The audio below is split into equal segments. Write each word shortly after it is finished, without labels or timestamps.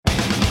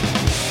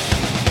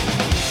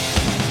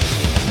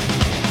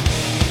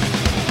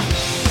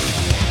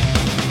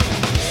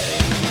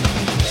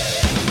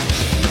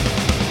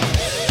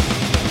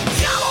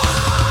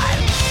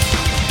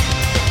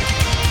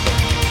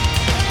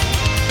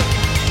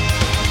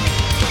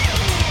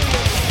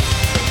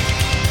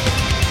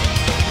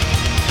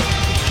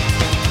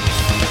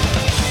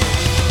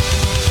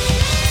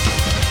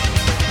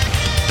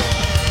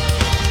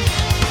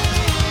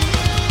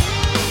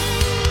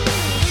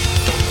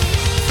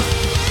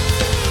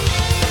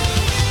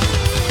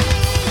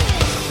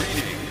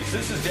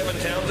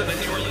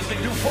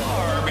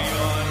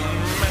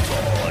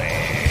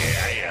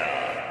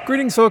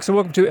Greetings, folks, and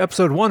welcome to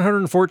episode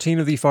 114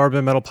 of the Far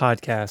Beyond Metal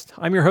podcast.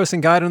 I'm your host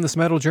and guide on this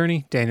metal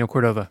journey, Daniel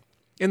Cordova.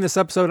 In this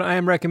episode, I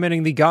am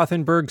recommending the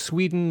Gothenburg,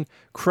 Sweden,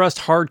 crust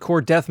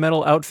hardcore death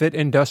metal outfit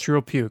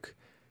Industrial Puke.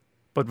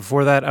 But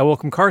before that, I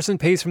welcome Carson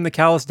Pace from the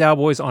Callous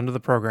Dowboys onto the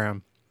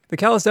program. The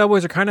Callous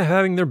Dowboys are kind of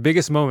having their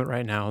biggest moment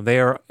right now. They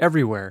are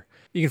everywhere.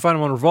 You can find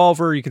them on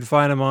Revolver, you can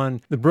find them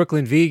on the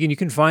Brooklyn Vegan, you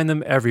can find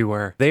them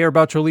everywhere. They are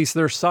about to release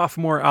their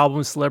sophomore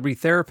album, Celebrity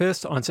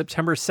Therapist, on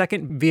September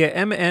 2nd via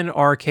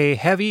MNRK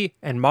Heavy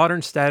and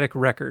Modern Static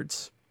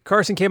Records.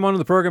 Carson came onto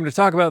the program to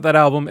talk about that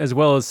album, as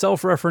well as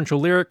self-referential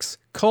lyrics,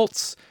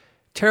 cults,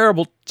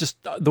 terrible, just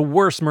the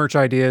worst merch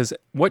ideas,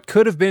 what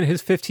could have been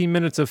his 15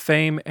 minutes of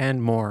fame,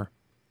 and more.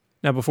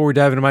 Now, before we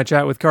dive into my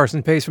chat with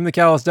Carson Pace from the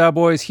Callous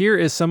Dowboys, here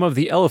is some of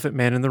the Elephant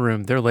Man in the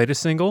Room, their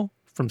latest single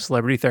from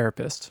Celebrity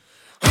Therapist.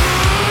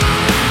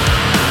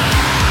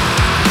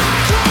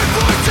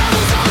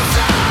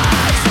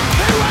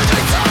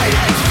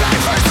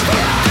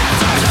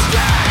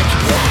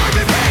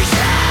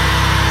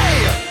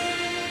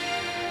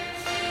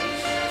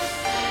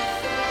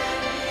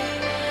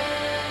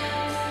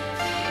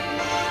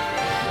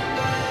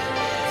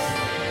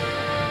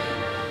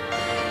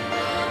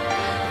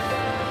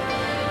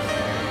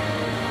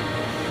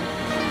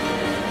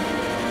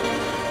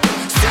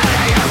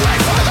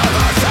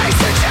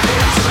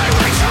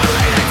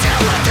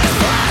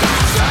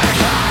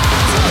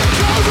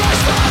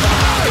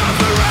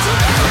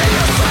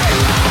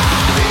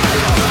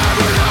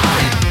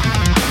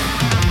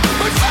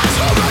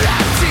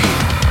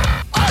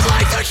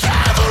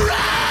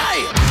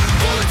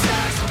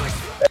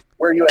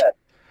 Where are you at?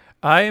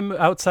 I'm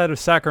outside of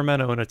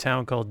Sacramento in a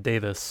town called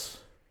Davis.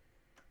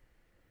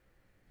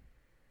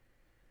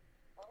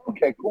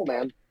 Okay, cool,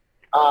 man.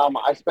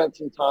 I spent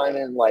some time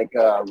in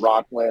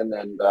Rockland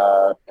and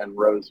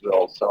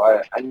Roseville, so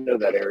I know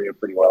that area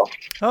pretty well.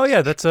 Oh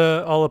yeah, that's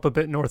all up a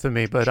bit north of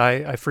me, but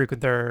I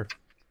frequent there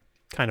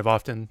kind of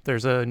often.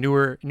 There's a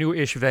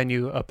new-ish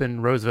venue up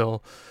in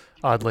Roseville,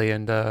 oddly,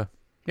 and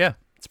yeah,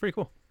 it's pretty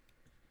cool.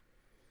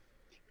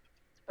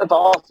 That's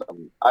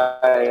awesome.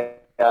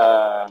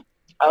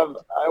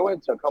 I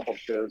went to a couple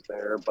shows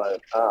there,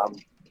 but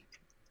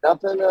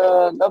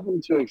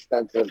nothing too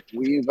extensive.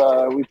 We've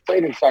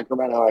played in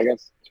Sacramento, I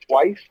guess,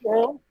 twice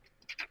now.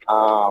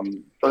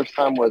 First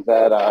time was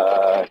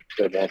at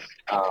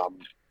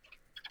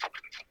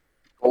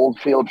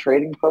Goldfield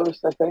Trading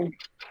Post, I think.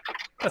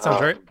 That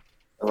sounds right.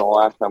 And the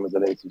last time was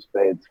at Ace of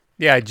Spades.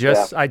 Yeah, I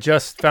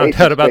just found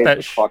out about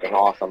that. Fucking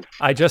awesome.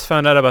 I just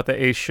found out about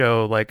the Ace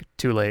show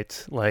too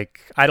late.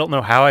 I don't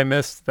know how I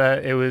missed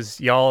that it was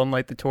y'all and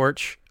Light the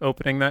Torch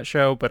opening that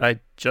show, but I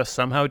just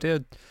somehow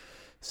did.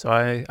 So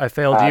I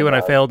failed you and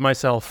I failed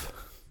myself.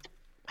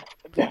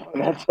 No,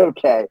 that's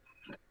okay.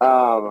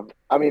 I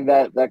mean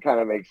that kind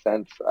of makes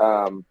sense.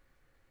 I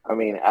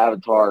mean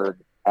Avatar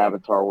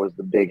was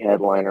the big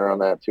headliner on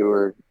that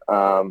tour.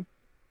 I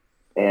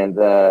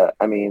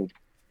mean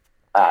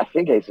I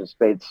think Ace of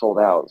Spades sold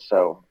out,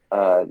 so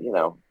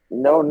no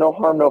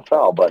harm, no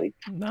foul, buddy.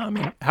 No, I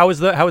mean, how was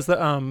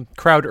the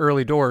crowd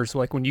early doors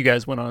when you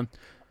guys went on?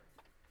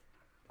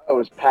 It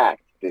was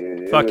packed,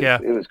 dude.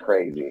 It was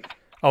crazy.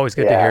 Always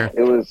good to hear.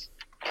 It was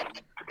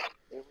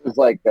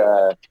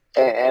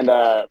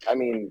I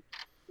mean,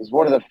 it was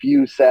one of the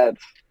few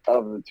sets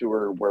of the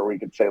tour where we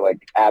could say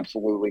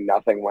absolutely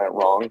nothing went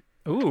wrong.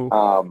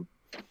 Ooh.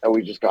 And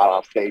we just got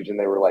off stage and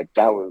they were like,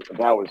 that was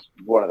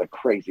one of the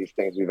craziest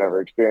things we've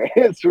ever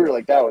experienced. We were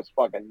like, that was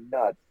fucking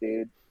nuts,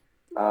 dude.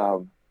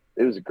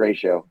 It was a great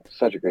show.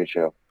 Such a great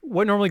show.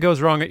 What normally goes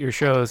wrong at your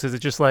shows? Is it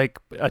just a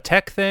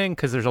tech thing?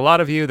 Because there's a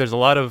lot of you, there's a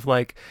lot of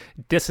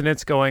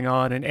dissonance going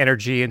on and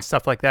energy and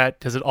stuff like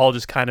that. Does it all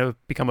just kind of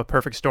become a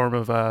perfect storm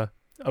of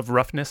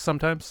roughness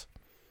sometimes?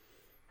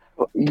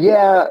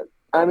 Yeah.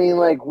 I mean,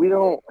 we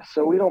don't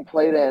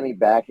play to any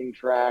backing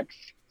tracks.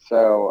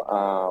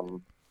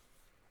 So,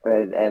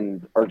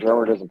 and our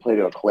drummer doesn't play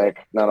to a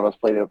click. None of us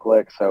play to a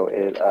click. So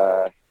it,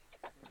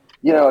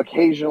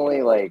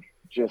 occasionally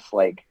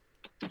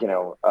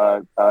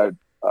a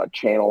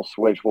channel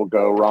switch will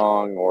go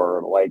wrong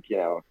or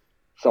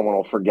someone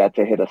will forget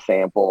to hit a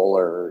sample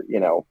or,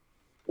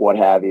 what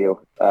have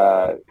you.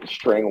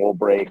 String will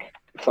break,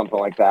 something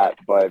like that.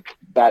 But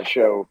that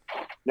show,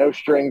 no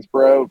strings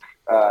broke.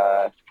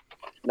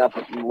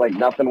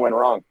 Nothing went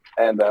wrong.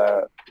 And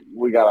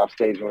we got off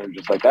stage and we were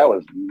just like, that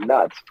was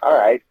nuts. All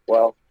right,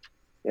 well,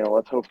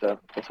 let's hope to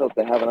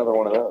have another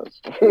one of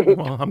those.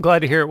 Well, I'm glad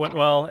to hear it went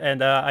well,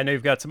 and I know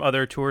you've got some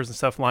other tours and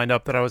stuff lined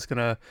up that I was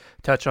gonna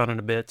touch on in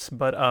a bit.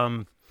 But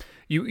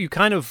you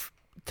kind of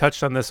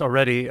touched on this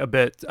already a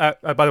bit.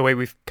 By the way,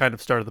 we've kind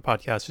of started the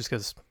podcast just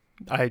because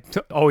I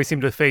always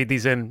seem to fade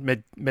these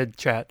in mid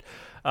chat.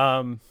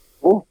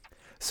 Cool.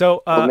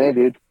 So, hey,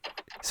 dude.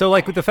 So,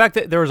 like, with the fact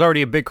that there was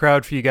already a big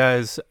crowd for you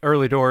guys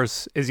early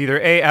doors, is either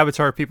A,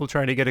 Avatar people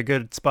trying to get a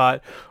good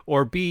spot,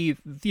 or B,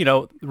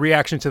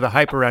 reaction to the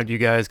hype around you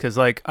guys? Because,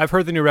 like, I've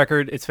heard the new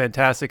record. It's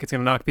fantastic. It's going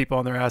to knock people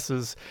on their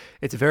asses.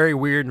 It's very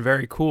weird and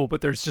very cool,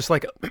 but there's just,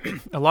 like,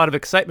 a lot of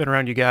excitement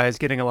around you guys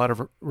getting a lot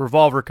of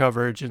Revolver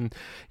coverage. And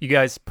you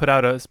guys put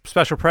out a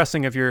special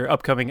pressing of your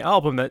upcoming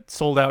album that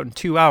sold out in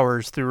 2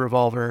 hours through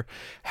Revolver.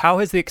 How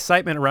has the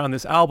excitement around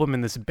this album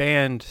and this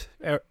band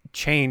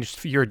changed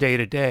for your day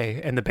to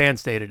day and the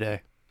band's day to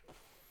day?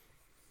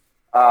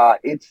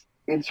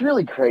 It's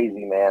really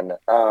crazy, man.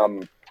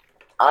 Of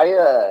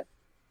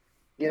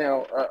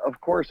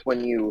course,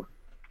 when you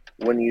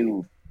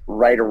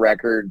write a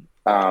record,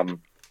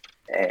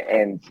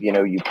 and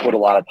you put a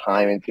lot of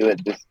time into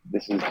it, this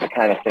is the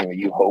kind of thing that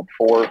you hope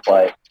for,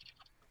 but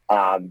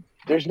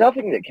there's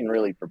nothing that can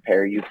really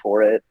prepare you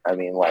for it. I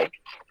mean, like,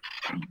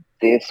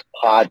 this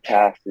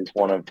podcast is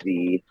one of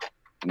the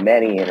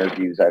many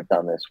interviews I've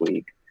done this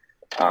week.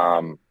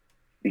 I'm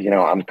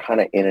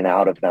kind of in and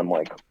out of them,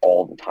 like,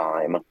 all the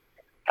time.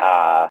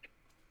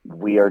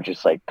 We are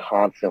just, like,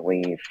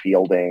 constantly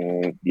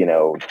fielding,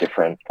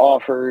 different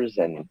offers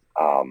and,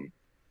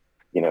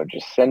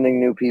 just sending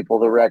new people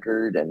the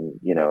record. And,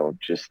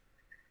 just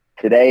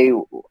today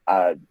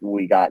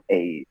we got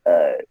a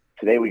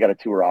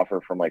tour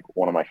offer from, like,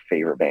 one of my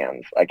favorite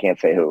bands. I can't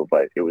say who,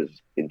 but it was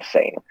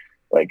insane.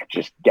 Like,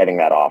 just getting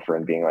that offer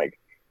and being like,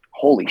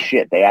 holy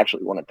shit, they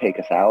actually want to take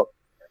us out.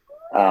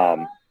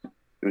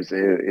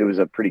 It was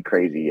a pretty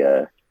crazy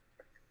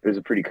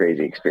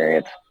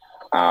experience.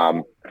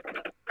 It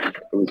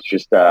was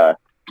just it's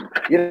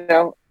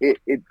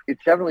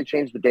definitely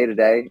changed the day to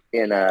day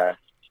in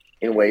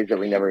ways that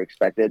we never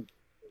expected.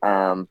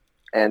 I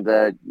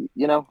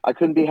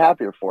couldn't be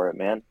happier for it,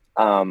 man.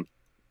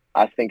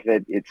 I think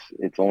that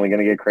it's only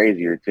going to get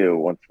crazier too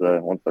once the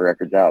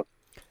record's out.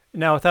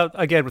 Now,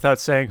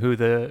 without saying who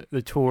the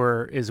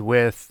tour is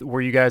with,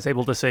 were you guys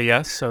able to say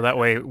yes? So that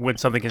way, when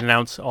something is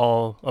announced,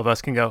 all of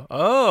us can go,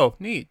 "Oh,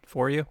 neat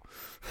for you."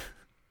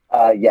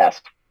 Yes,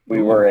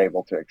 we were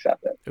able to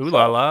accept it. Ooh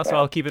la la! So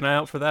I'll keep an eye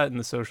out for that in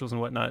the socials and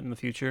whatnot in the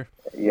future.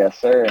 Yes,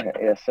 sir.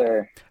 Yes,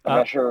 sir. I'm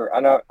not sure.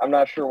 I'm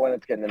not sure when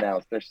it's getting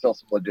announced. There's still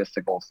some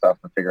logistical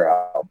stuff to figure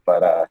out,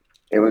 but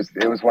it was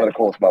one of the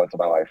coolest moments of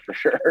my life for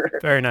sure.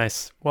 Very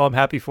nice. Well, I'm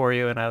happy for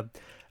you, and I'll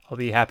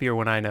be happier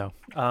when I know.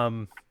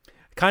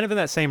 Kind of in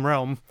that same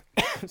realm,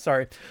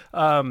 sorry.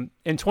 In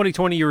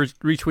 2020, you were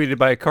retweeted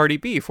by Cardi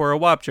B for a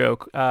WAP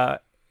joke.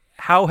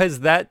 How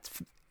has that,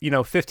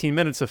 15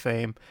 minutes of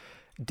fame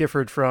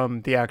differed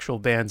from the actual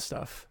band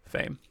stuff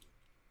fame?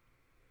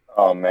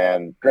 Oh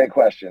man, great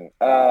question.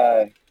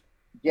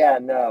 Yeah,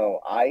 no,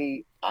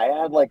 I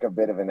had, like, a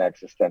bit of an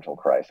existential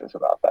crisis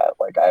about that.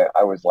 Like,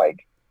 I was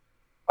like,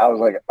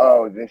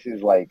 oh, this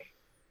is my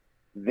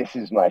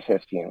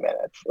 15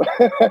 minutes.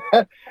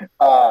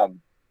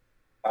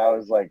 I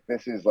was like,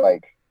 this is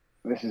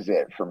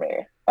it for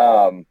me.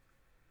 And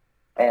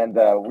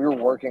we were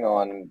working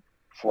on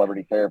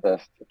Celebrity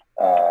Therapist,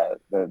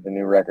 the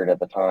new record at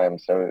the time.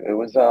 So it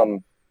was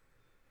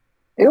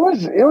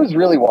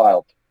really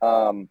wild.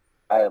 We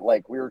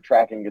were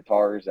tracking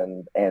guitars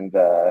and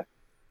I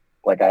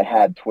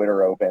had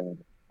Twitter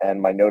open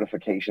and my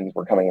notifications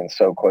were coming in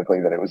so quickly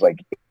that it was,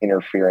 like,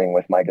 interfering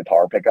with my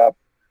guitar pickup,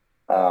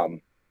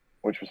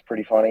 which was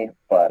pretty funny.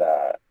 But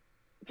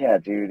yeah,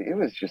 dude, it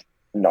was just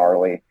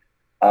gnarly.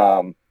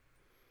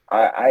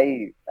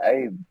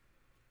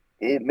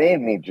 It made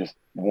me just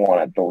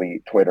want to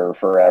delete Twitter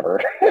forever.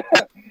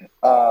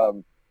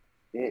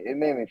 It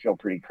made me feel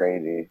pretty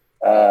crazy.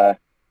 I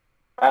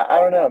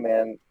don't know,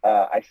 man.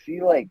 I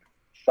see, like,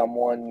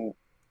 someone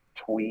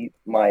tweet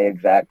my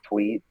exact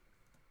tweet.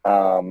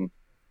 I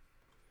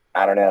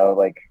don't know,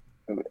 like,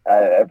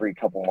 every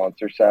couple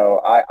months or so.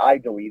 I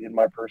deleted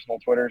my personal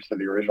Twitter, so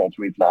the original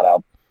tweet's not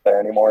out there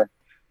anymore.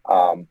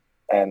 And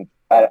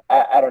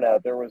I don't know.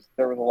 There was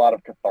a lot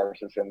of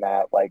catharsis in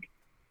that. Like,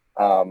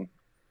 I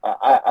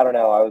don't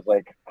know. I was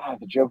like,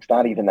 the joke's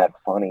not even that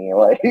funny.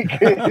 Like,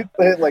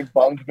 it like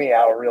bummed me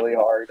out really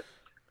hard.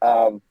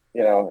 It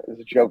was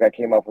a joke I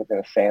came up with in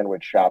a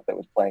sandwich shop that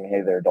was playing Hey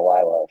There,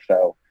 Delilah.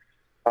 So,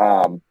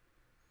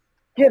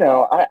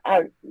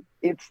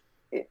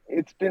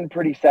 it's been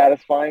pretty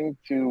satisfying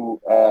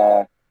to,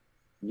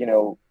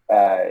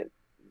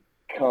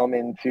 come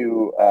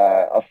into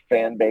a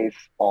fan base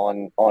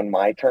on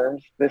my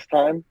terms this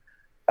time.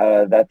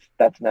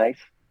 That's nice.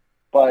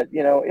 But,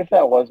 if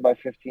that was my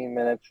 15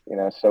 minutes,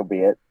 so be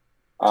it.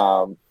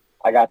 I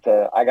can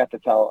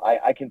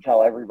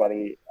tell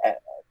everybody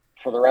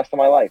for the rest of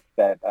my life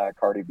that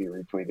Cardi B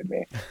retweeted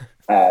me.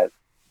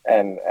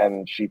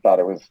 And she thought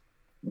it was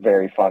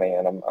very funny,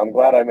 and I'm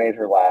glad I made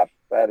her laugh.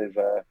 That is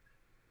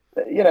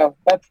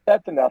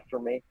that's enough for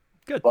me.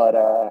 Good. But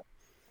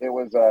it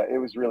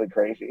was really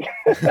crazy.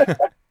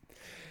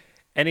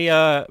 Any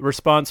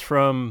response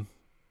from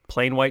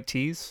Plain White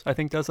Tees, I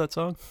think does that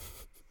song?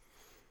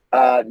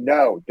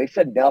 No, they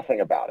said nothing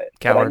about it.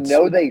 Cowards. But I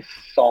know they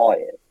saw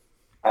it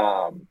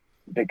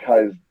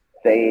because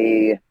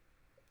they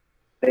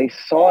they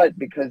saw it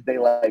because they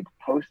like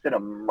posted a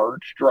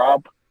merch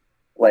drop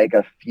like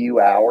a few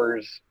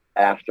hours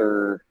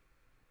after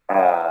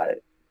uh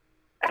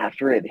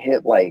after it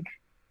hit like,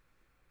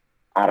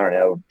 I don't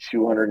know,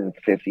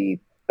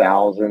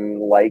 250,000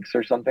 likes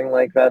or something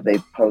like that. They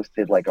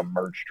posted like a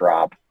merch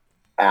drop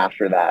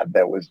after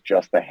that was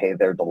just the Hey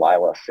There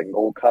Delilah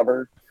single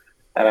cover.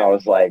 And I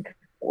was like,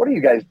 what are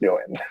you guys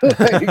doing?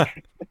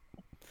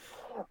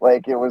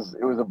 like it was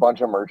a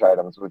bunch of merch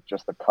items with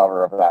just the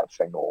cover of that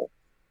single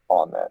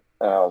on it.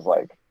 And I was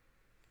like,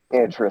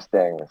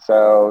 interesting.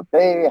 So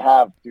they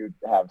have to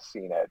have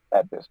seen it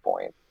at this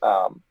point.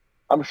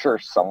 I'm sure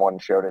someone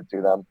showed it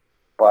to them,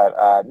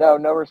 but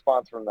no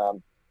response from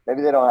them.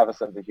 Maybe they don't have a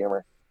sense of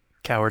humor.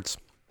 Cowards.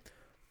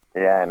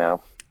 Yeah, I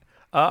know.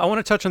 I want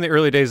to touch on the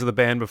early days of the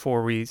band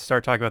before we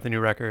start talking about the new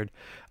record.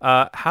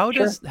 How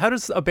Sure.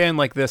 does a band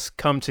like this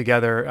come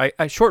together?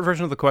 A short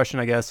version of the question,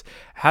 I guess.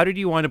 How did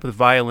you wind up with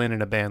violin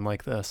in a band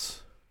like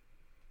this?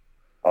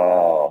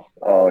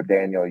 Oh,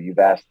 Daniel, you've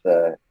asked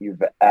the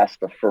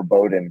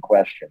foreboding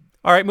question.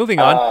 All right, moving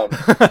on.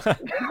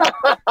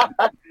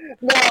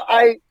 No,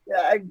 I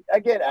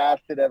get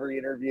asked at every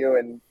interview,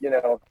 and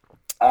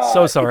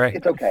So sorry.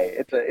 it's okay.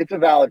 It's a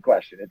valid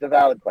question. It's a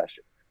valid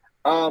question.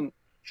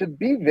 To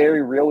be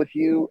very real with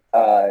you,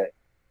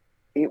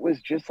 it was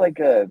just like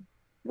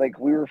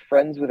we were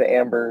friends with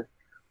Amber,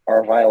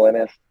 our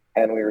violinist,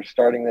 and we were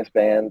starting this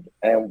band,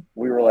 and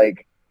we were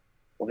like,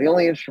 well, the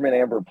only instrument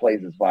Amber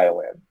plays is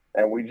violin,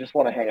 and we just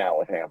want to hang out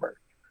with Amber.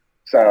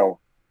 So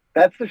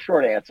that's the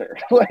short answer.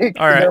 Like,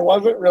 All right. There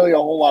wasn't really a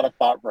whole lot of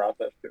thought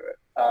process to it.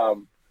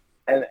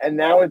 And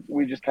now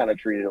we just kind of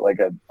treat it like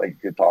a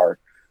guitar.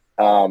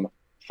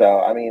 So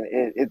I mean,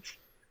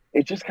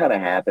 it just kind of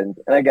happened,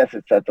 and I guess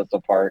it sets us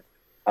apart.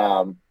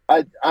 I'm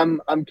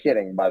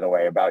kidding, by the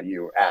way, about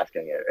you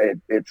asking it.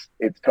 It's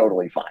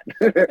totally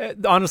fine.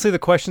 Honestly, the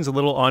question's a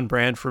little on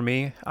brand for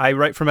me. I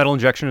write for Metal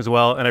Injection as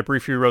well, and I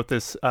briefly wrote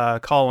this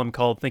column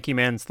called Thinking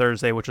Man's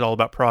Thursday, which is all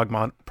about prog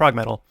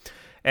metal.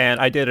 And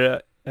I did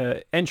a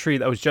entry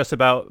that was just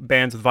about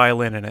bands with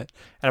violin in it.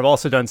 And I've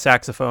also done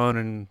saxophone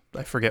and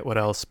I forget what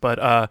else.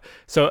 But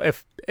so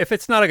if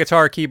it's not a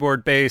guitar,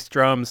 keyboard, bass,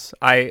 drums,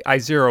 I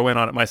zero in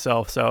on it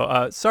myself.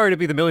 So sorry to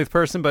be the millionth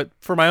person, but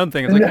for my own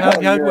thing, it's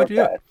like, what do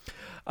you do?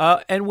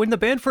 And when the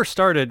band first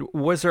started,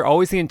 was there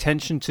always the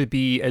intention to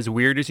be as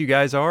weird as you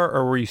guys are,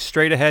 or were you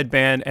straight ahead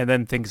band and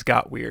then things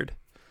got weird?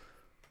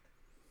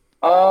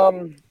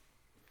 I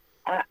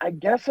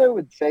guess I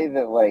would say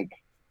that like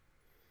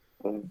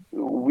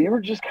we were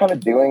just kind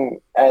of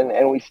doing,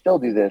 and we still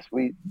do this.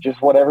 We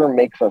just whatever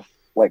makes us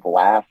like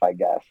laugh, I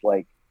guess.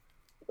 Like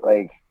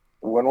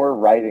when we're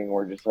writing,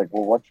 we're just like,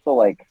 well, what's the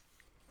like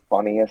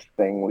funniest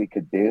thing we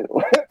could do?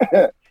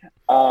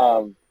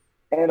 And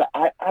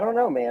I don't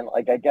know, man.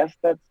 Like, I guess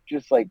that's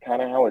just like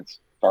kind of how it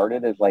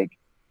started. Is like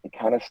it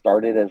kind of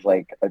started as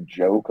like a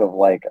joke of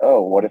like,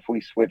 oh, what if we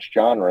switch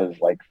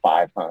genres like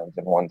 5 times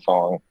in one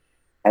song,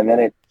 and then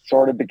it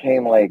sort of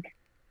became like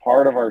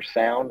part of our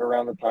sound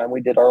around the time we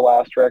did our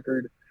last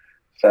record.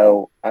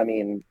 So I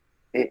mean,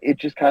 it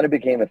just kind of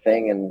became a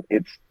thing, and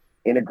it's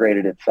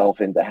integrated itself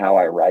into how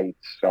I write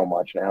so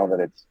much now that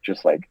it's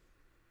just like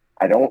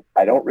I don't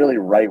really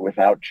write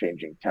without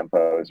changing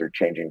tempos or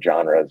changing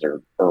genres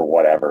or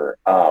whatever.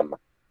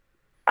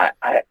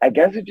 I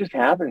guess it just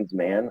happens,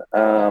 man.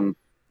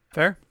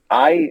 Fair.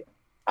 I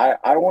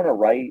want to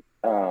write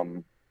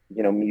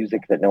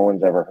music that no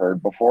one's ever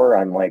heard before.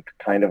 I'm like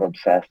kind of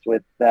obsessed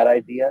with that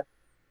idea.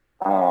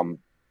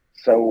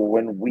 So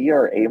when we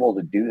are able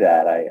to do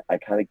that, I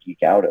kind of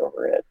geek out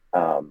over it.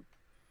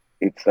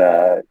 It's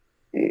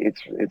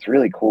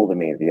really cool to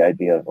me, the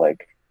idea of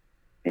like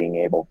being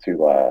able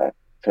to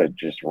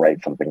just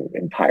write something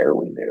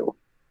entirely new.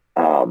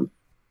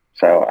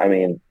 So, I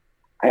mean,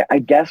 I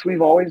guess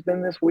we've always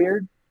been this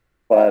weird,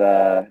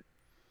 but,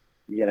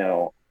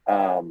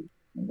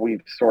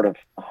 we've sort of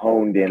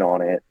honed in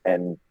on it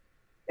and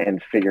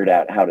figured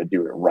out how to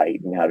do it right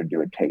and how to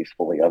do it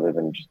tastefully other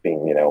than just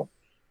being,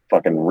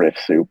 fucking riff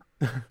soup.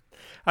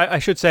 I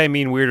should say I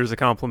mean weird as a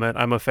compliment.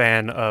 I'm a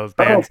fan of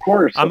bands. Oh, of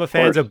course. I'm a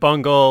fan of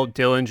Bungle,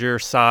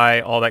 Dillinger, Psy,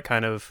 all that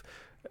kind of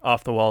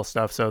off the wall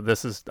stuff. So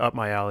this is up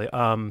my alley.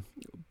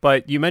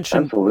 But you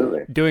mentioned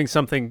Absolutely. doing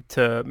something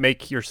to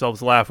make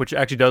yourselves laugh, which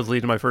actually does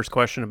lead to my first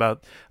question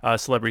about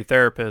Celebrity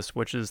Therapist,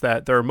 which is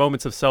that there are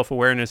moments of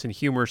self-awareness and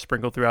humor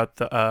sprinkled throughout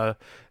the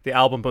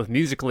album, both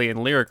musically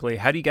and lyrically.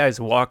 How do you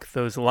guys walk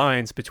those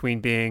lines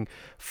between being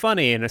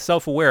funny and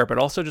self-aware, but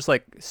also just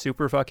like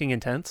super fucking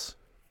intense?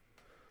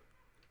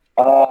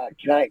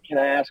 Can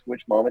I ask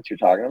which moments you're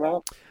talking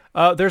about?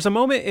 There's a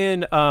moment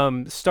in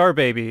Star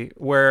Baby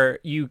where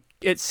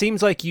it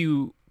seems like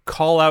you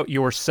call out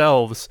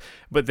yourselves,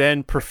 but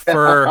then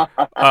prefer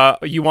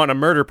you want a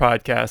murder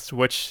podcast,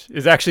 which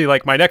is actually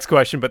like my next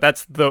question. But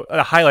that's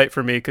a highlight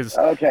for me because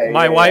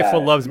my wife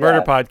loves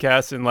murder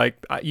podcasts, and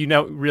like you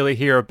don't really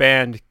hear a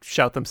band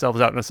shout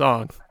themselves out in a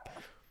song.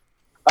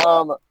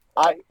 I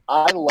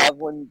love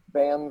when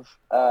bands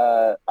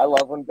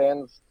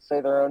say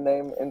their own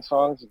name in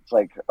songs. It's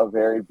like a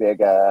very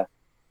big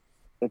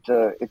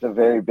it's a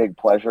very big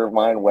pleasure of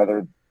mine,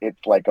 whether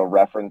it's like a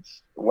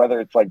reference, whether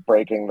it's like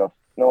breaking the,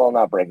 no, well,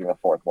 not breaking the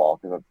fourth wall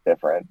because it's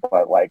different,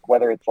 but like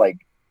whether it's like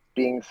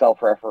being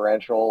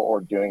self-referential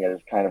or doing it as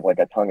kind of like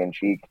a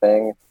tongue-in-cheek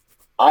thing.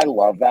 I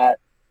love that.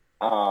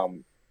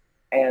 And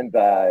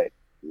that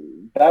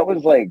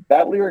was like,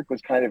 that lyric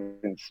was kind of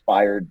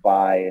inspired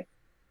by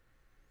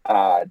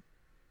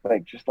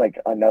like just like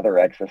another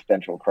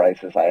existential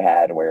crisis I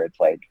had where it's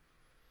like,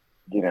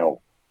 you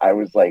know, I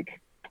was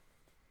like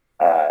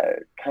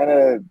kind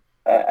of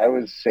I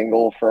was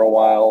single for a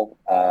while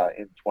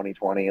in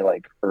 2020,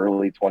 like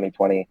early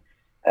 2020,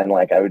 and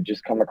like I would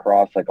just come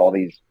across like all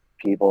these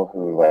people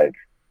who like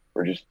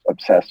were just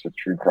obsessed with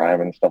true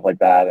crime and stuff like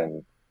that,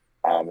 and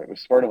it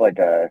was sort of like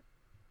a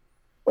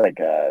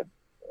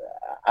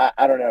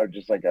I don't know,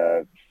 just like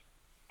a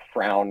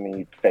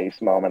frowny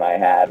face moment I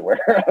had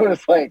where I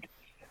was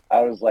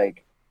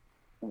like,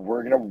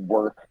 we're gonna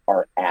work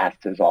our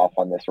asses off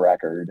on this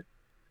record,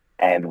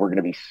 and we're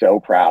gonna be so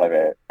proud of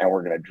it, and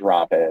we're gonna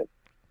drop it,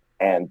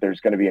 and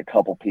there's gonna be a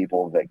couple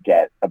people that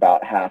get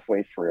about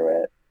halfway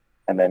through it,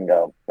 and then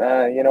go,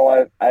 you know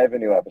what? I have a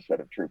new episode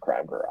of True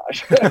Crime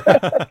Garage.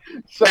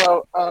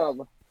 So,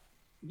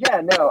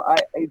 yeah, no,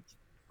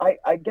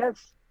 I guess,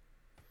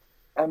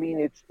 I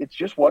mean, it's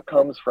just what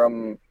comes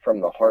from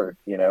the heart,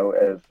 you know,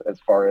 as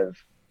far as,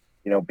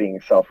 you know,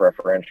 being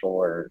self-referential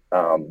or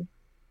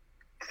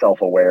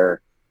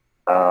self-aware,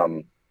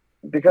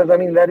 because I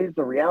mean that is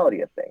the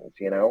reality of things,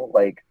 you know,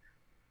 like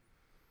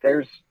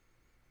there's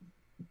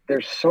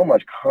so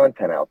much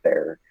content out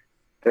there.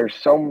 There's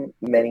so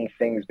many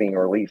things being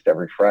released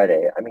every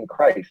Friday. I mean,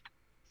 Christ,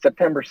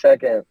 September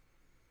 2nd,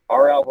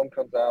 our album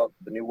comes out,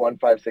 the new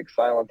 156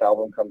 Silence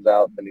album comes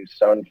out, the new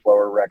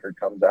Sunflower record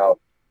comes out.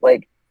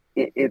 Like,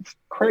 it's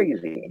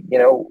crazy. You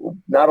know,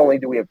 not only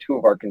do we have two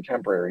of our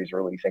contemporaries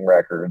releasing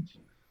records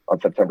on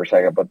September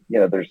 2nd, but, you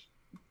know, there's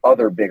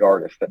other big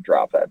artists that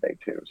drop that day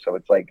too. So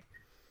it's like,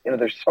 you know,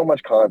 there's so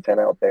much content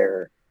out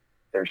there.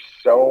 There's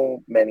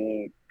so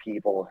many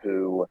people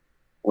who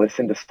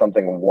listen to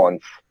something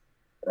once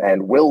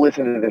and will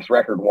listen to this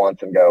record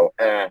once and go,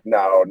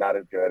 no, not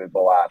as good as the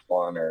last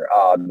one, or,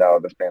 oh no,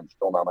 this band's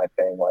still not my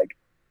thing. Like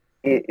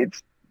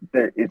it's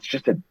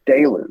just a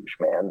deluge,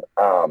 man.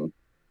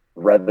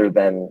 Rather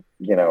than,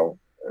 you know,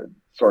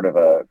 sort of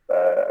a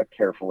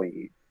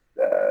carefully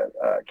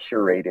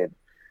curated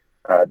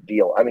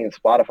deal. I mean,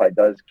 Spotify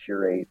does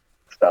curate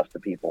stuff to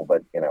people,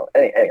 but you know,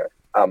 anyway,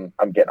 I'm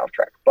getting off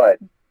track. But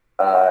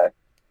I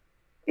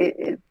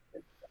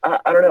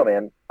don't know,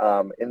 man.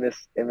 In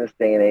this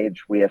day and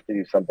age, we have to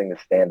do something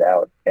to stand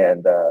out,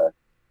 and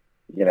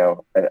you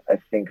know, I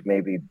think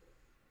maybe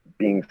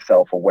being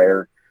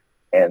self-aware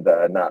and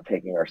not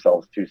taking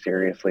ourselves too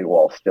seriously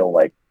while still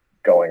like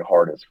going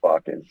hard as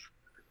fuck is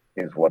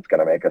what's going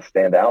to make us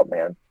stand out,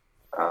 man.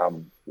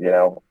 You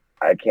know,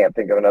 I can't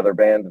think of another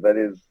band that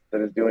is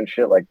doing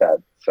shit like that.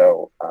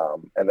 So,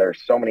 and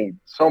there's so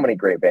many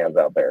great bands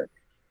out there.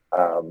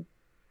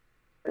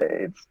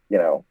 It's, you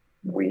know,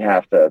 we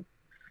have to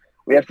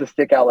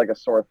stick out like a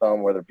sore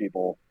thumb, whether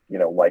people, you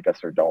know, like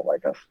us or don't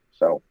like us.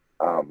 So,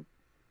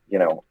 you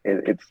know,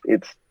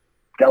 it's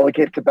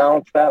delicate to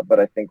balance that, but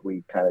I think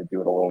we kind of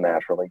do it a little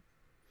naturally.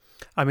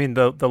 I mean,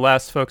 the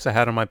last folks I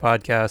had on my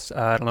podcast,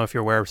 I don't know if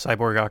you're aware of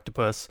Cyborg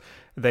Octopus.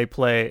 They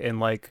play in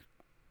like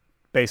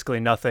basically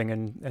nothing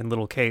and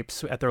little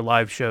capes at their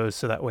live shows,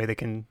 so that way they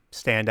can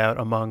stand out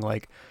among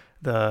like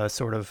the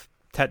sort of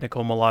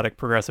technical melodic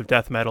progressive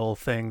death metal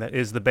thing that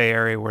is the Bay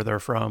Area where they're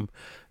from.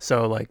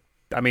 So like,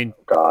 I mean,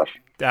 gosh,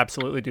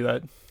 absolutely do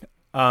that.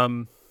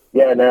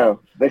 Yeah, no,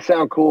 they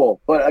sound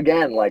cool, but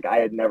again, like I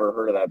had never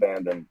heard of that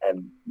band,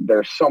 and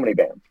there's so many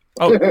bands.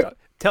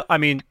 I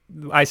mean,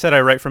 I said I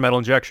write for Metal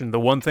Injection. The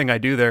one thing I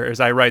do there is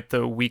I write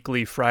the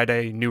weekly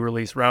Friday new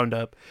release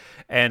roundup,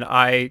 and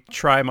I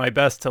try my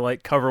best to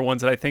like cover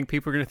ones that I think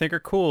people are going to think are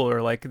cool,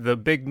 or like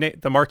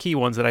the marquee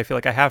ones that I feel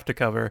like I have to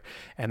cover.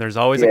 And there's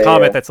always a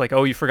comment that's like,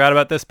 "Oh, you forgot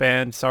about this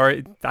band.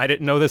 Sorry, I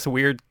didn't know this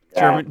weird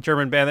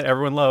German band that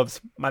everyone loves.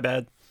 My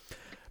bad."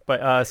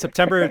 But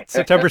September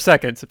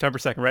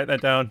 2nd, write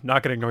that down.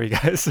 Not going to ignore you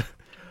guys.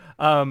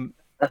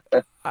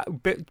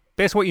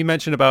 Based on what you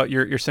mentioned about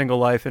your single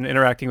life and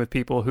interacting with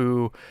people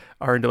who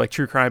are into like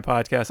true crime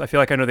podcasts, I feel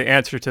like I know the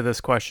answer to this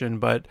question,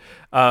 but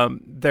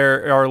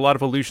there are a lot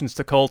of allusions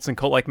to cults and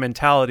cult-like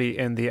mentality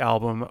in the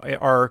album.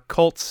 Are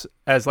cults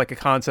as like a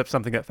concept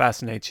something that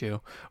fascinates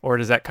you, or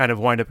does that kind of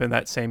wind up in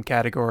that same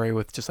category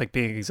with just like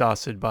being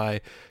exhausted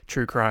by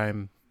true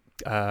crime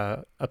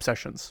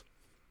obsessions?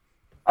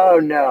 Oh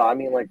no, I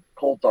mean like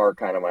cults are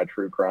kind of my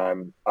true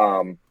crime.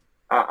 I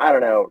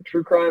don't know.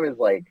 True crime is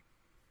like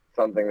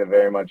something that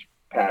very much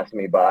passed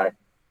me by.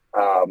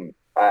 I'm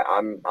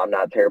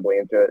not terribly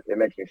into it. It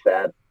makes me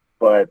sad,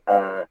 but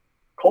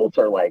cults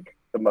are like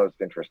the most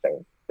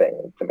interesting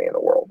thing to me in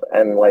the world,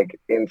 and like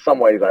in some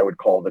ways, I would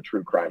call the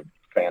true crime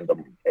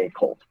fandom a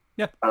cult.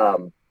 Yeah.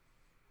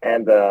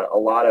 And a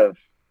lot of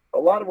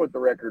what the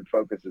record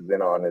focuses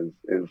in on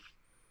is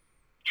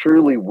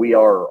truly we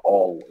are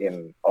all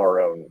in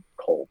our own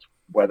cult,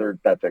 whether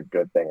that's a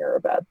good thing or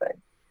a bad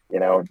thing. You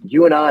know,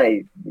 you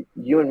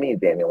and me,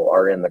 Daniel,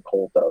 are in the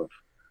cult of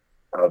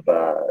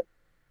uh,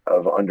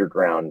 of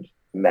underground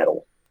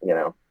metal. You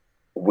know,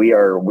 we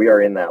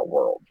are in that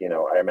world. You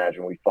know, I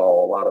imagine we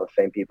follow a lot of the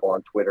same people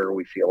on Twitter.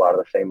 We see a lot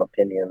of the same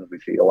opinions. We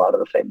see a lot of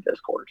the same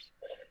discourse.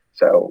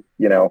 So,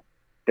 you know,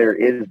 there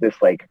is this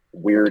like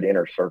weird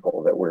inner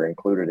circle that we're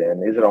included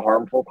in. Is it a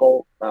harmful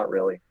cult? Not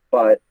really,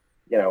 but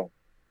you know,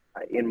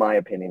 in my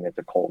opinion, it's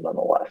a cult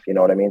nonetheless. You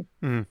know what I mean?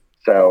 Mm.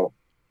 So,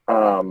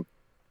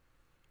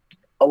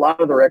 a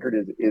lot of the record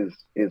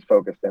is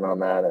focused in on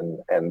that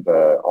and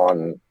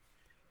on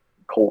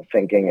cult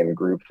thinking and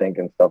group think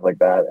and stuff like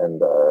that.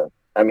 And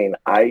I mean,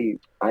 I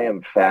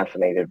am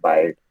fascinated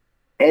by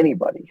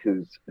anybody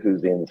who's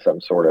in some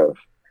sort of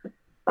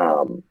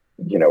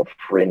you know,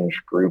 fringe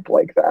group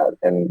like that.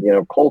 And you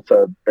know, cult's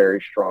a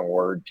very strong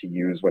word to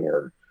use when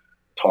you're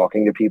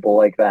talking to people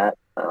like that.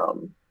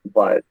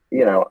 But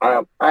you know,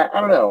 I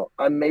don't know.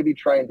 I'm maybe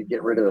trying to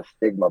get rid of the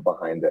stigma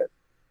behind it.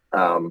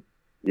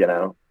 You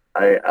know,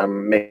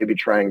 I'm maybe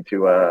trying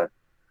to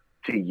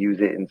use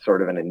it in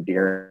sort of an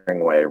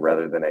endearing way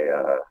rather than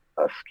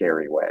a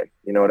scary way.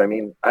 You know what I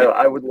mean?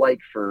 I would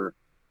like for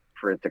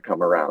it to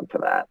come around to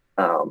that.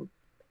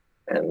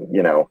 And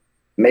you know,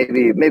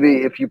 maybe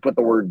if you put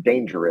the word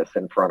dangerous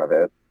in front of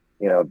it,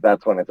 you know,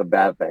 that's when it's a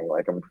bad thing.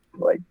 Like I'm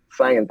like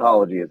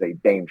Scientology is a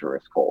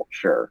dangerous cult,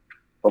 sure,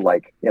 but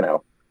like, you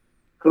know,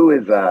 who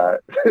is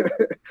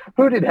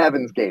who did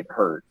Heaven's Gate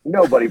hurt?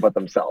 Nobody but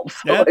themselves.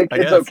 So, Yeah, like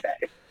it's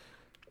okay.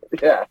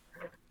 Yeah.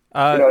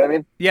 You know what I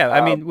mean? Yeah,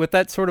 I mean, with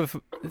that sort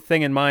of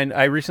thing in mind,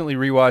 I recently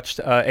rewatched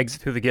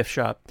Exit Through the Gift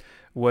Shop,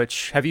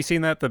 which, have you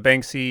seen that? The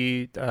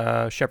Banksy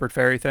Shepard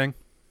Fairey thing?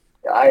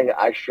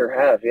 I sure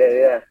have.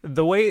 Yeah.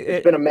 The way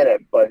it's been a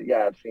minute, but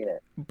yeah, I've seen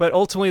it. But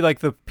ultimately, like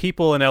the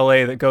people in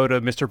LA that go to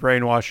Mr.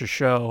 Brainwash's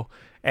show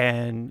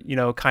and, you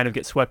know, kind of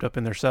get swept up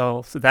in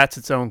themselves, that's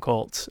its own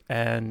cult.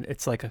 And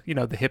it's like, you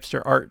know, the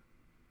hipster art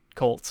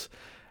cults.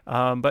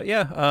 But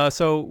yeah,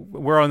 so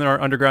we're on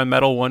our underground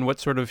metal one. What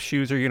sort of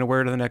shoes are you going to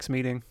wear to the next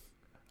meeting?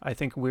 I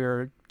think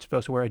we're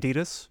supposed to wear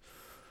Adidas.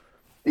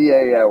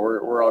 Yeah,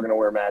 we're all gonna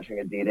wear matching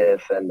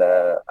Adidas, and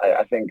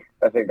I think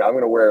I'm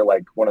gonna wear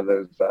like one of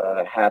those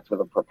hats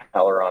with a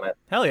propeller on it.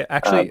 Hell yeah!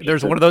 Actually,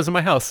 there's one of those in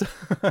my house.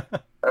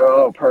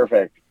 Oh,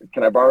 perfect.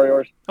 Can I borrow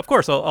yours? Of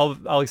course,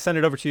 I'll send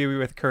it over to you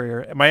with a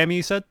courier. Miami,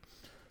 you said?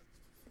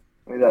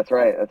 That's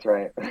right.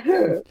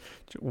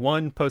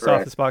 One post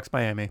office box,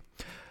 Miami.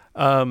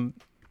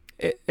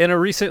 In a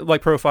recent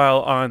like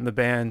profile on the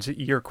band,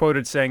 you're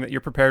quoted saying that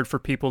you're prepared for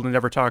people to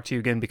never talk to you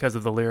again because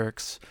of the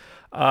lyrics.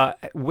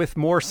 With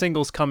more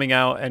singles coming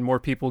out and more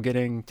people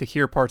getting to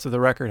hear parts of the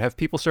record, have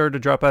people started to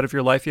drop out of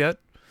your life yet?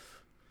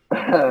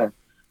 Not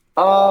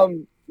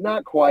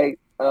quite.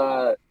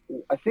 I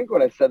think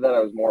when I said that, I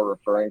was more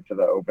referring to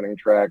the opening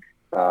track,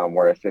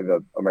 where I say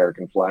the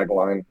American flag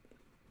line.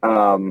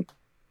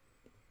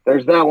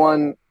 There's that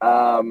one.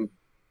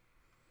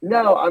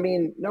 No, I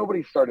mean,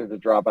 nobody started to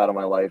drop out of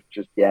my life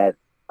just yet.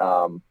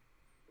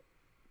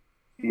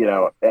 You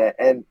know,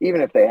 and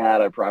even if they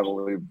had, I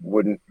probably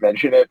wouldn't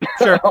mention it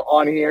sure.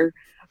 on here.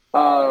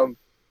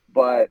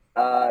 But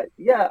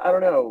yeah, I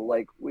don't know.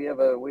 Like we have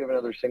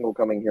another single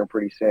coming here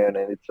pretty soon,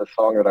 and it's a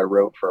song that I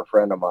wrote for a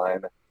friend of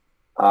mine.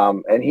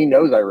 And he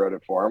knows I wrote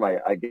it for him.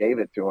 I gave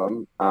it to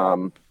him.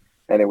 And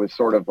it was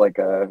sort of like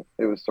a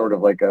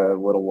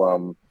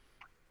little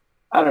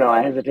I don't know,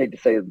 I hesitate to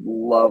say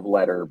love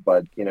letter,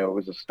 but you know, it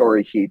was a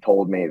story he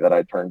told me that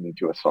I turned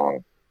into a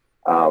song.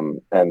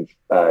 And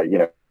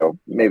you know,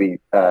 maybe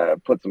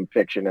put some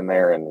fiction in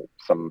there and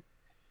some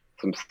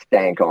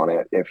stank on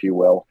it, if you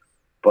will.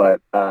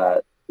 But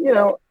you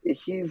know,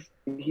 he's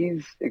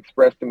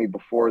expressed to me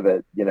before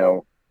that, you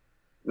know,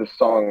 the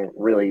song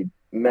really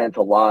meant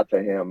a lot to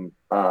him.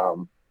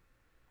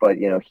 But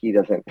you know, he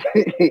doesn't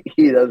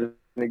he doesn't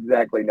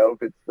exactly know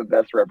if it's the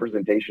best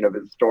representation of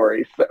his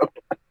story. So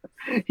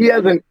he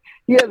hasn't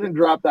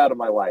dropped out of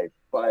my life.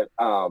 But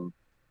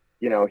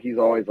you know, he's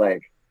always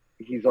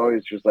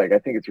just like, I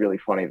think it's really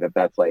funny that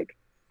that's like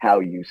how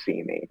you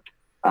see me.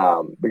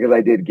 Because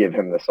I did give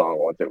him the song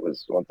once it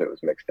was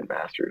mixed and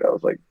mastered. I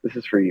was like, this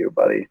is for you,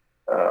 buddy.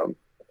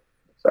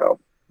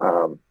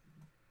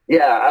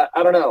 Yeah,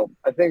 I don't know.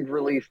 I think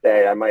release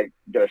day, I might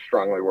get a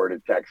strongly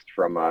worded text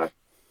from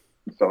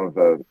some of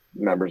the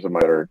members of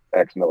my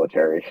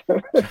ex-military.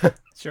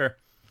 Sure.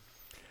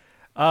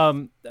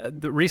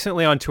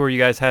 Recently on tour, you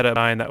guys had a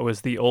design that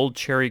was the old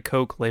Cherry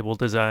Coke label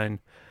design.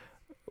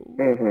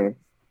 Mm-hmm.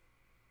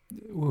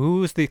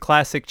 Who's the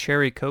classic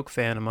Cherry Coke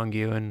fan among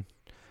you, and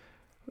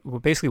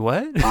basically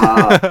what?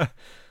 Yeah,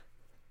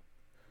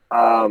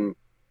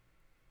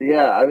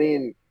 I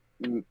mean,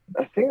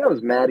 I think that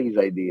was Maddie's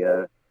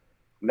idea.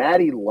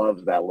 Maddie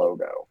loves that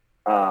logo.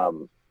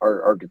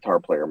 Our guitar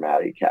player,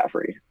 Maddie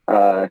Caffrey.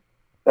 That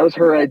was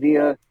her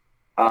idea.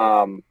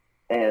 And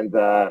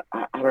I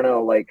don't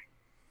know, like,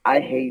 I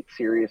hate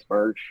serious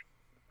merch.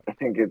 I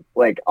think it's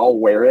like, I'll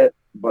wear it,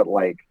 but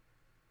like,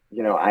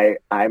 you know,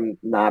 I'm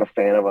not a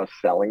fan of us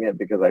selling it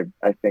because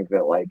I think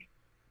that like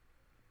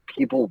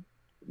people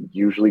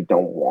usually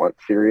don't want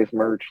serious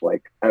merch.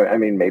 Like, I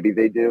mean, maybe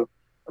they do.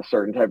 A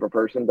certain type of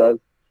person does,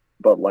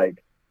 but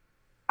like,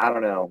 I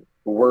don't know.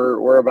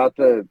 We're about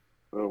to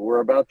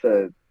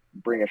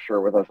bring a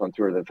shirt with us on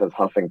tour that says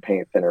 "Huffing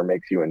paint thinner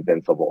makes you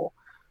invincible."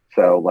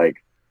 So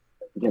like,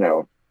 you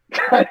know,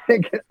 I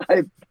think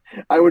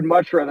I would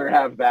much rather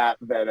have that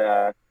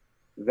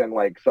than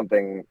like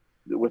something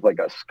with like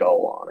a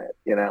skull on it,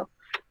 you know.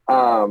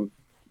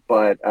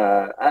 But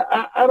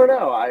I don't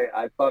know.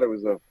 I thought it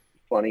was a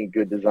funny,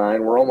 good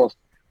design. We're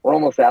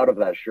almost out of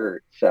that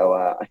shirt, so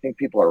I think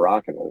people are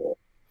rocking with it.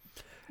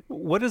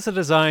 What is a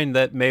design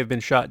that may have been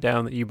shot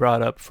down that you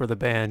brought up for the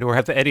band, or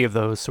have any of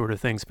those sort of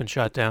things been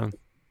shot down?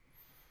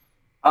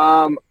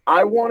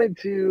 I wanted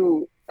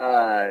to,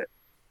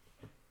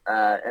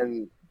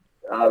 and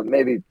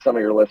maybe some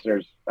of your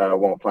listeners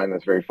won't find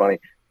this very funny.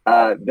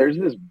 There's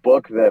this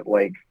book that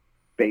like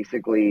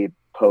basically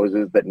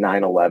poses that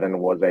 9/11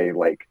 was a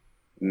like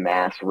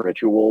mass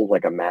ritual,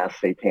 like a mass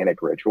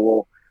satanic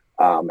ritual.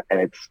 And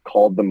it's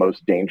called The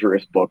Most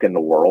Dangerous Book in the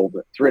World.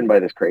 It's written by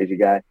this crazy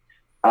guy.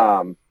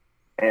 And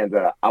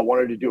I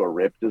wanted to do a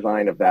rip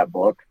design of that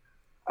book.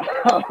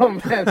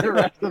 And the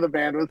rest of the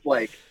band was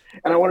like,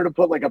 and I wanted to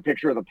put like a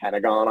picture of the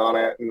Pentagon on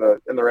it.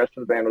 And the rest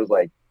of the band was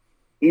like,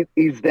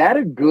 is that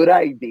a good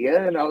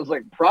idea? And I was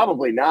like,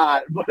 probably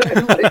not. But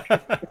like,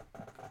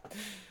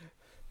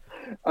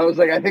 I was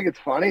like, I think it's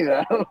funny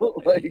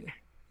though. Like,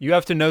 you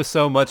have to know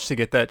so much to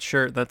get that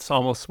shirt. That's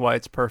almost why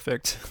it's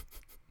perfect.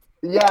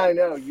 Yeah, I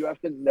know. You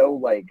have to know,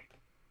 like,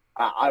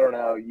 I don't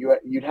know.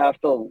 You'd have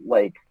to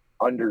like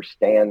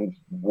understand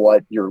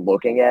what you're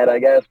looking at, I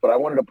guess. But I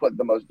wanted to put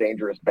the most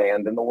dangerous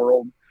band in the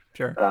world.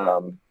 Sure.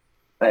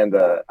 And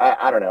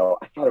I don't know.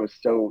 I thought it was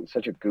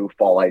such a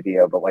goofball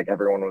idea, but like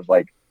everyone was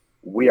like,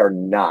 "We are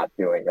not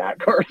doing that,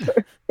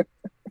 Carson."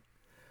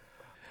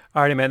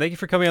 All righty, man. Thank you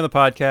for coming on the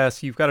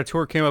podcast. You've got a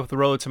tour coming up with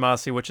Rolo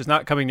Tomasi, which is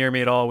not coming near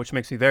me at all, which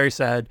makes me very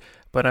sad.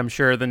 But I'm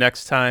sure the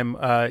next time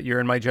you're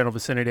in my general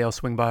vicinity, I'll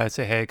swing by and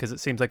say hey, because it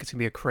seems like it's going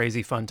to be a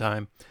crazy fun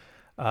time.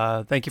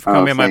 Thank you for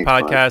coming on my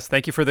podcast.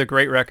 Thank you for the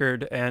great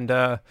record. And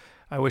I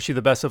wish you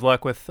the best of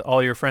luck with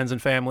all your friends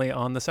and family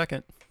on the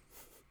 2nd.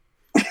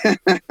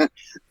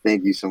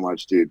 Thank you so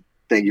much, dude.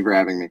 Thank you for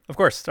having me. Of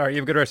course. All right. You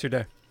have a good rest of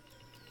your day.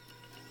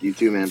 You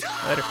too, man.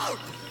 Later.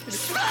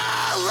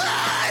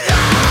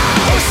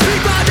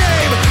 Speak my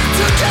name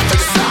to get the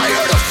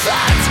desired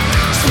effect.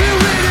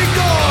 Spirit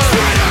ignore.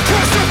 Spirit a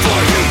question for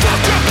you.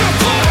 Fucked up the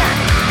floor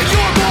in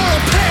your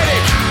moral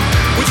panic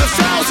with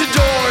 1,000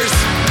 doors.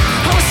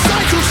 How a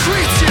cycle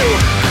treats you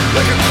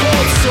like a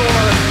cold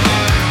sore.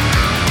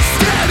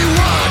 Stand and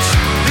watch.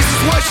 This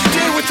is what you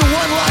did with the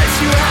one life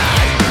you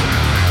had.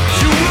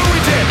 You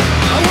ruined it.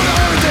 I wanna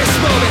earn this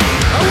moment.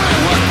 I wanna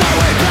work my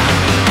way back.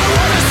 I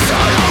wanna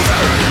start over.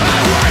 I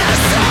wanna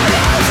start over.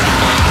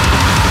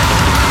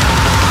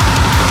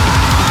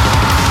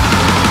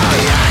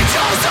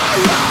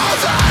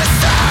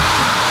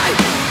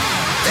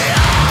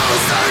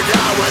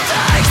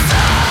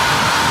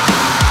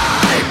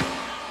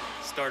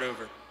 Start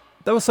over.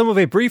 That was some of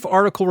a brief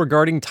article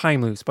regarding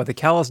Time Loops by the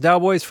Callous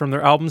Daoboys from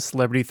their album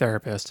Celebrity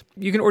Therapist.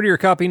 You can order your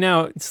copy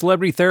now at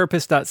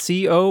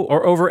celebritytherapist.co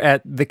or over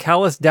at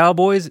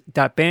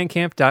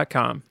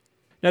thecallousdaoboys.bandcamp.com.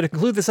 Now to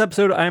conclude this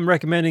episode, I am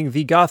recommending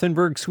the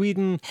Gothenburg,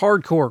 Sweden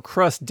hardcore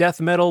crust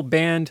death metal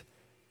band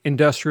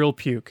Industrial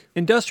Puke.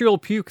 Industrial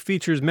Puke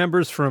features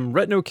members from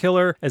Retno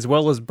Killer as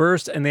well as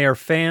Burst, and they are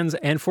fans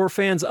and for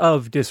fans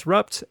of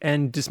Disrupt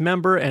and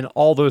Dismember and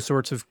all those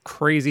sorts of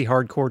crazy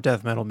hardcore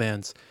death metal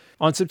bands.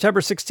 On September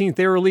 16th,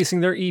 they're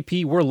releasing their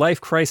EP Where Life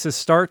Crisis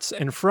Starts,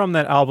 and from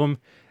that album,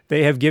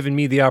 they have given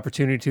me the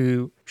opportunity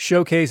to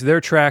showcase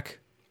their track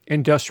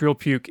Industrial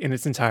Puke in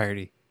its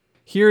entirety.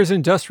 Here is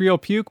Industrial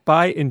Puke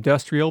by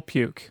Industrial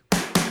Puke.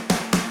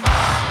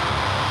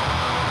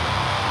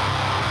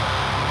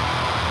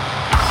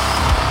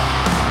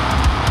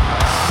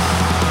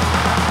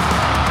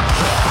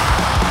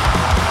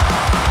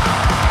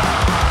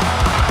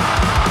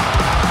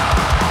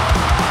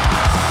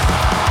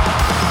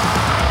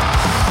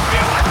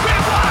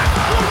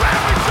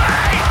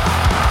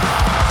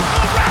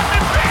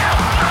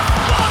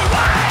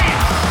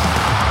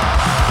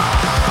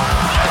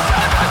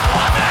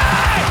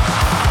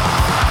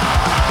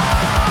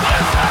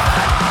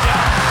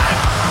 Yeah!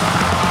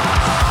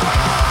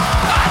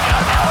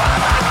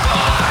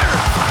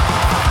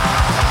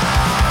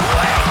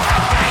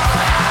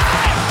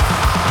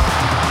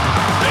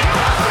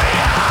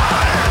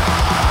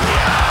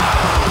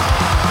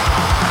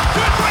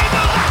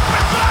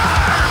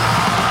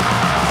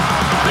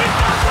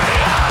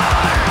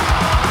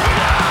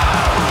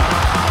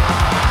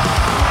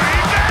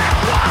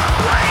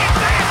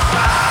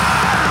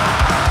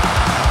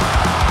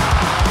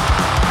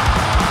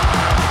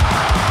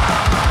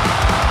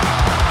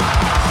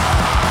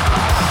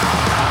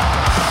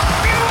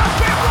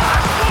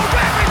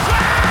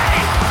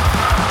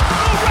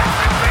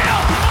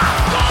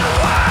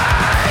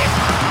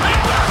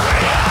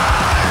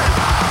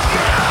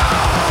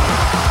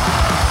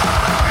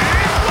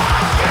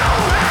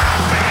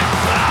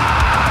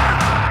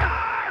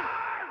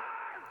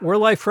 Where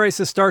Life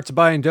Crisis Starts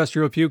by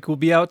Industrial Puke will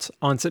be out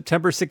on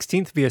September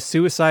 16th via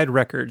Suicide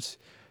Records.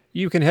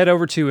 You can head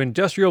over to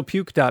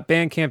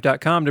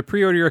industrialpuke.bandcamp.com to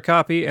pre-order your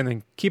copy and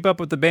then keep up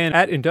with the band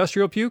at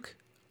Industrial Puke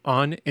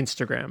on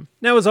Instagram.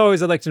 Now, as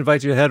always, I'd like to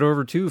invite you to head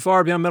over to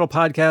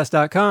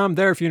farbeyondmetalpodcast.com.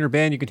 There, if you're in a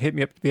band, you can hit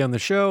me up to be on the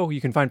show. You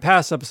can find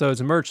past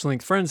episodes, a merch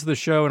link, friends of the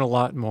show, and a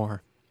lot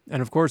more.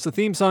 And of course, the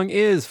theme song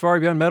is Far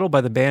Beyond Metal by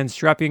the band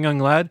Strapping Young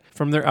Lad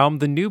from their album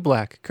The New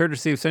Black,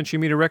 courtesy of Century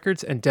Media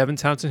Records and Devin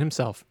Townsend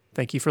himself.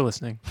 Thank you for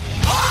listening.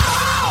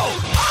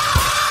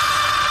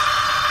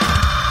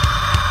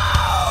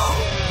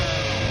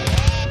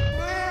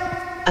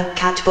 A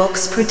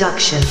Catbox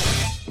production.